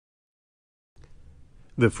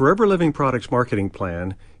The Forever Living Products marketing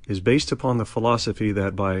plan is based upon the philosophy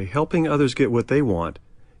that by helping others get what they want,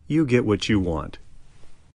 you get what you want.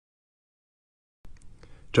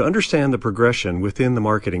 To understand the progression within the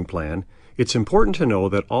marketing plan, it's important to know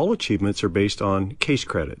that all achievements are based on case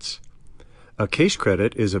credits. A case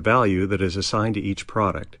credit is a value that is assigned to each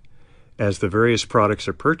product. As the various products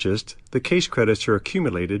are purchased, the case credits are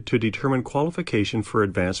accumulated to determine qualification for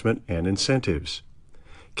advancement and incentives.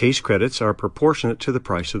 Case credits are proportionate to the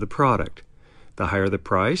price of the product. The higher the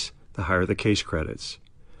price, the higher the case credits.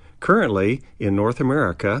 Currently, in North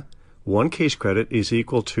America, one case credit is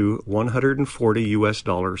equal to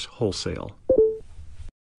 $140 wholesale.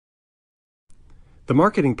 The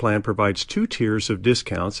marketing plan provides 2 tiers of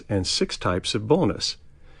discounts and 6 types of bonus.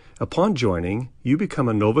 Upon joining, you become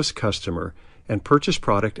a Novus customer and purchase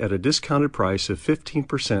product at a discounted price of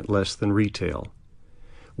 15% less than retail.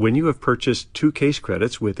 When you have purchased 2 case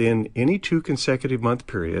credits within any 2 consecutive month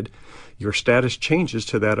period, your status changes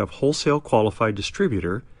to that of wholesale qualified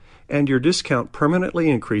distributor, and your discount permanently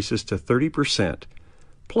increases to 30%.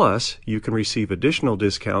 Plus, you can receive additional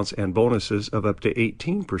discounts and bonuses of up to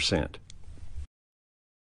 18%.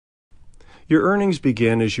 Your earnings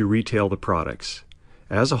begin as you retail the products.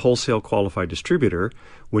 As a wholesale qualified distributor,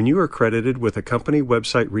 when you are credited with a company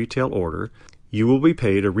website retail order, you will be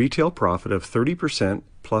paid a retail profit of 30%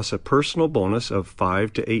 plus a personal bonus of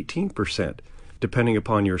 5 to 18%, depending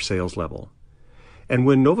upon your sales level. And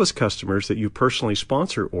when Novus customers that you personally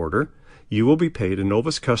sponsor order, you will be paid a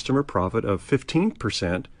Novus customer profit of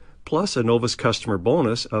 15% plus a Novus customer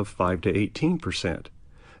bonus of 5 to 18%,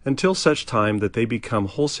 until such time that they become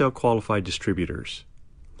wholesale qualified distributors.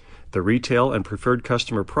 The retail and preferred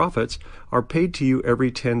customer profits are paid to you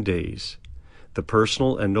every 10 days. The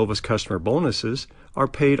personal and Novus customer bonuses are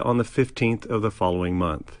paid on the 15th of the following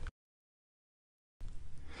month.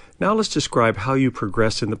 Now let's describe how you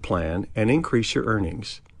progress in the plan and increase your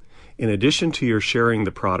earnings. In addition to your sharing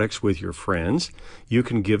the products with your friends, you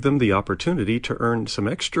can give them the opportunity to earn some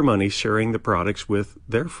extra money sharing the products with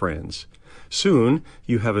their friends. Soon,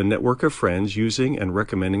 you have a network of friends using and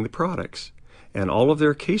recommending the products, and all of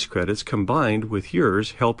their case credits combined with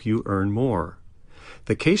yours help you earn more.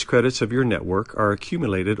 The case credits of your network are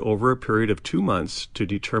accumulated over a period of 2 months to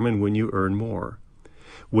determine when you earn more.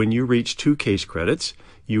 When you reach 2 case credits,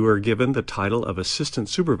 you are given the title of Assistant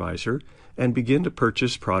Supervisor and begin to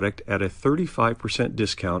purchase product at a 35%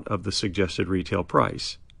 discount of the suggested retail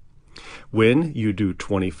price. When you do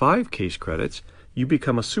 25 case credits, you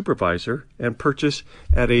become a supervisor and purchase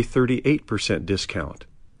at a 38% discount.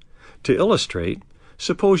 To illustrate,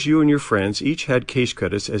 suppose you and your friends each had case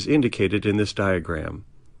credits as indicated in this diagram,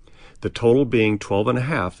 the total being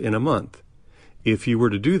 12.5 in a month. If you were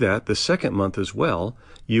to do that the second month as well,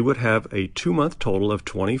 you would have a 2-month total of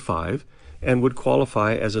 25 and would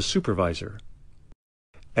qualify as a supervisor.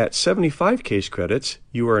 At 75 case credits,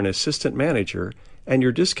 you are an assistant manager and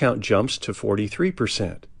your discount jumps to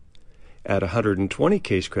 43%. At 120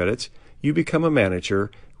 case credits, you become a manager,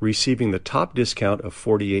 receiving the top discount of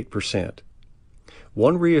 48%.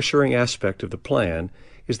 One reassuring aspect of the plan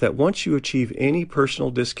is that once you achieve any personal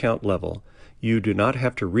discount level, you do not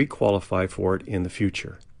have to requalify for it in the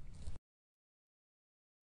future.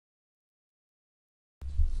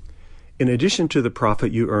 In addition to the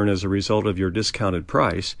profit you earn as a result of your discounted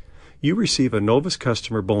price, you receive a Novus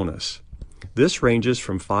customer bonus. This ranges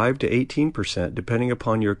from 5 to 18% depending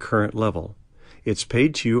upon your current level. It's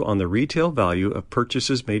paid to you on the retail value of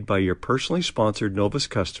purchases made by your personally sponsored Novus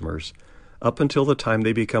customers up until the time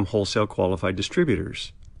they become wholesale qualified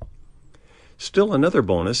distributors. Still another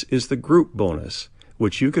bonus is the group bonus,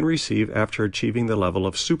 which you can receive after achieving the level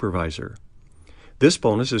of supervisor. This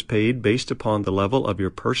bonus is paid based upon the level of your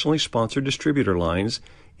personally sponsored distributor lines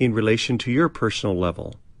in relation to your personal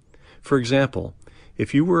level. For example,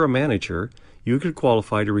 if you were a manager, you could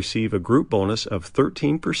qualify to receive a group bonus of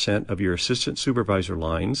 13% of your assistant supervisor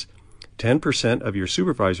lines, 10% of your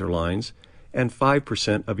supervisor lines, and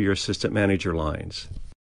 5% of your assistant manager lines.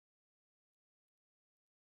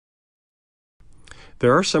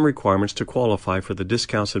 There are some requirements to qualify for the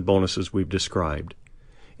discounts and bonuses we've described.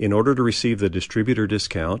 In order to receive the distributor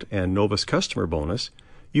discount and Novus customer bonus,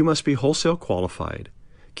 you must be wholesale qualified.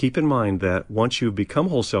 Keep in mind that once you become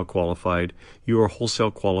wholesale qualified, you are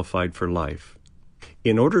wholesale qualified for life.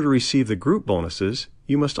 In order to receive the group bonuses,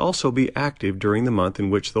 you must also be active during the month in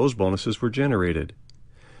which those bonuses were generated.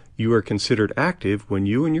 You are considered active when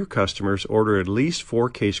you and your customers order at least 4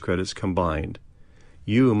 case credits combined.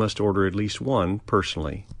 You must order at least 1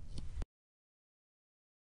 personally.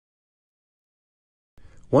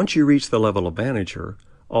 Once you reach the level of manager,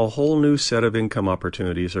 a whole new set of income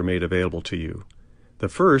opportunities are made available to you. The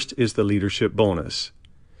first is the leadership bonus.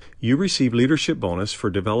 You receive leadership bonus for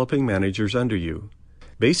developing managers under you.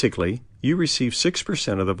 Basically, you receive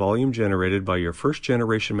 6% of the volume generated by your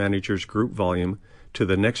first-generation manager's group volume to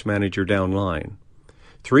the next manager downline,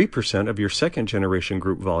 3% of your second-generation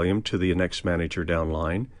group volume to the next manager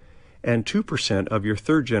downline, and 2% of your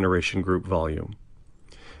third-generation group volume.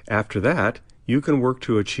 After that, you can work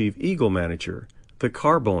to achieve Eagle Manager, the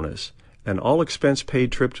car bonus, an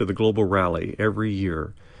all-expense-paid trip to the global rally every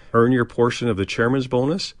year, earn your portion of the chairman's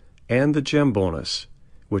bonus, and the gem bonus,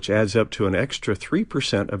 which adds up to an extra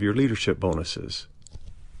 3% of your leadership bonuses.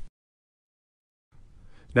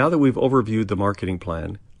 Now that we've overviewed the marketing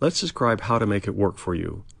plan, let's describe how to make it work for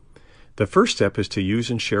you. The first step is to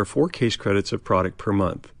use and share 4 case credits of product per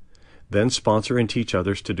month. Then sponsor and teach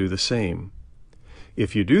others to do the same.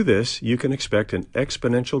 If you do this, you can expect an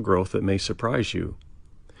exponential growth that may surprise you.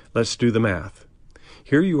 Let's do the math.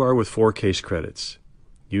 Here you are with 4 case credits.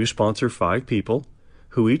 You sponsor 5 people,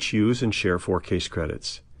 who each use and share 4 case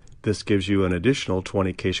credits. This gives you an additional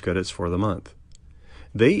 20 case credits for the month.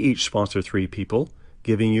 They each sponsor 3 people,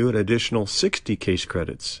 giving you an additional 60 case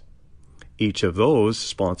credits. Each of those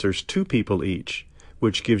sponsors 2 people each,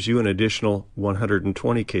 which gives you an additional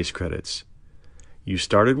 120 case credits. You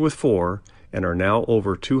started with 4 and are now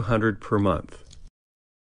over 200 per month.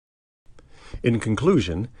 In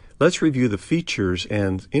conclusion, let's review the features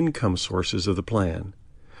and income sources of the plan.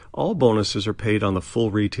 All bonuses are paid on the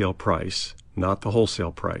full retail price, not the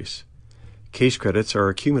wholesale price. Case credits are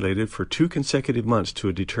accumulated for 2 consecutive months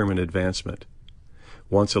to determine advancement.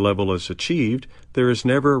 Once a level is achieved, there is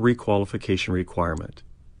never a requalification requirement.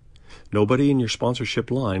 Nobody in your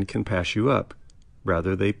sponsorship line can pass you up.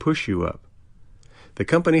 Rather, they push you up. The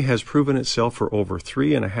company has proven itself for over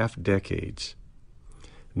 3.5 decades.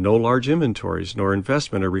 No large inventories nor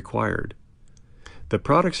investment are required. The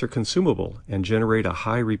products are consumable and generate a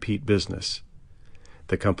high repeat business.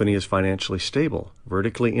 The company is financially stable,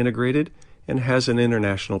 vertically integrated, and has an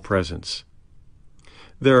international presence.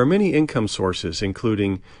 There are many income sources,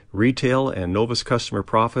 including retail and Novus customer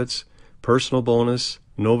profits, personal bonus,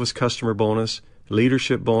 Novus customer bonus,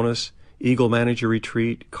 leadership bonus, Eagle Manager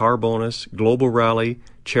Retreat, car bonus, global rally,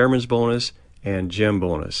 chairman's bonus, and gem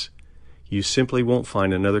bonus. You simply won't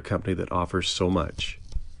find another company that offers so much.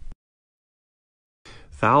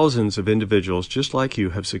 Thousands of individuals just like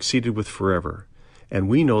you have succeeded with Forever, and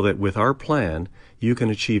we know that with our plan, you can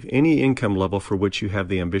achieve any income level for which you have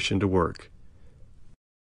the ambition to work.